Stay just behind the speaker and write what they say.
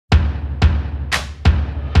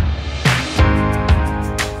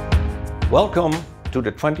Welcome to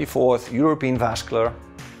the 24th European Vascular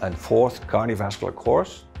and 4th Cardiovascular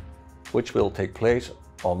course, which will take place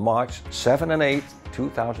on March 7 and 8,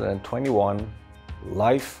 2021,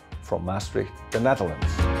 live from Maastricht, the Netherlands.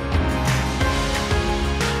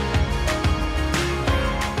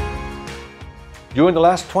 During the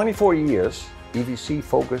last 24 years, EVC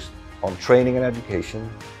focused on training and education,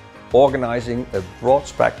 organizing a broad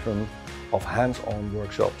spectrum of hands-on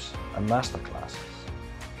workshops and masterclasses.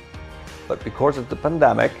 But because of the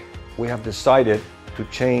pandemic, we have decided to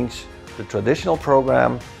change the traditional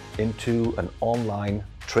program into an online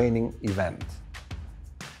training event.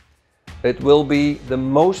 It will be the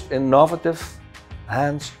most innovative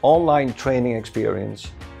online training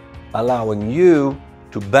experience, allowing you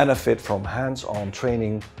to benefit from hands-on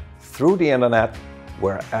training through the internet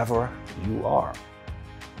wherever you are.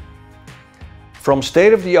 From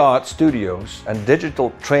state-of-the-art studios and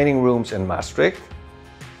digital training rooms in Maastricht,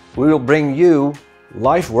 we will bring you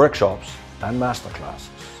live workshops and masterclasses.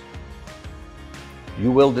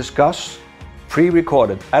 You will discuss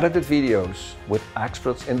pre-recorded, edited videos with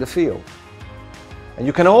experts in the field. And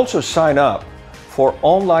you can also sign up for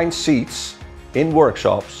online seats in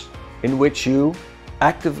workshops in which you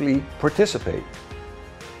actively participate.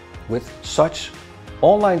 With such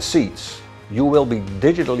online seats, you will be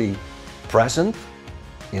digitally present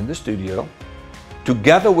in the studio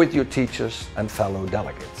together with your teachers and fellow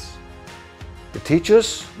delegates. The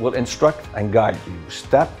teachers will instruct and guide you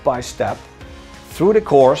step by step through the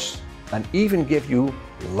course and even give you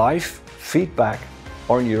live feedback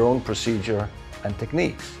on your own procedure and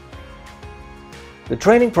techniques. The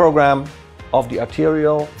training program of the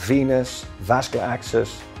arterial, venous, vascular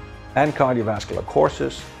access and cardiovascular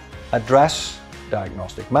courses address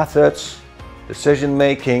diagnostic methods,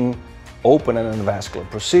 decision-making, open and endovascular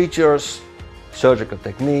procedures, surgical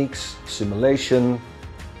techniques, simulation,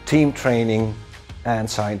 team training and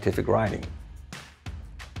scientific writing.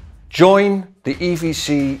 Join the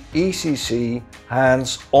EVC ECC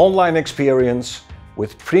Hands online experience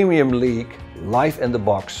with Premium League live in the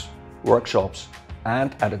box workshops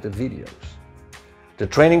and edited videos. The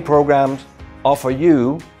training programs offer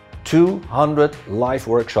you 200 live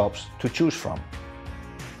workshops to choose from.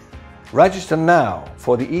 Register now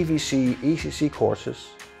for the EVC ECC courses.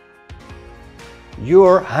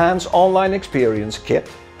 Your Hands online experience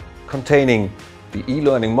kit containing the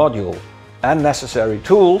e-learning module and necessary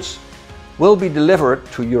tools will be delivered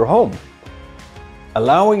to your home,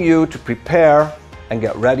 allowing you to prepare and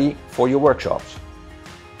get ready for your workshops.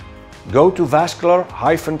 Go to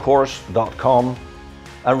vascular-course.com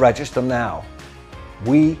and register now.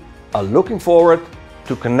 We are looking forward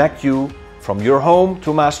to connect you from your home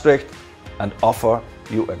to Maastricht and offer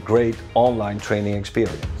you a great online training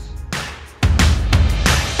experience.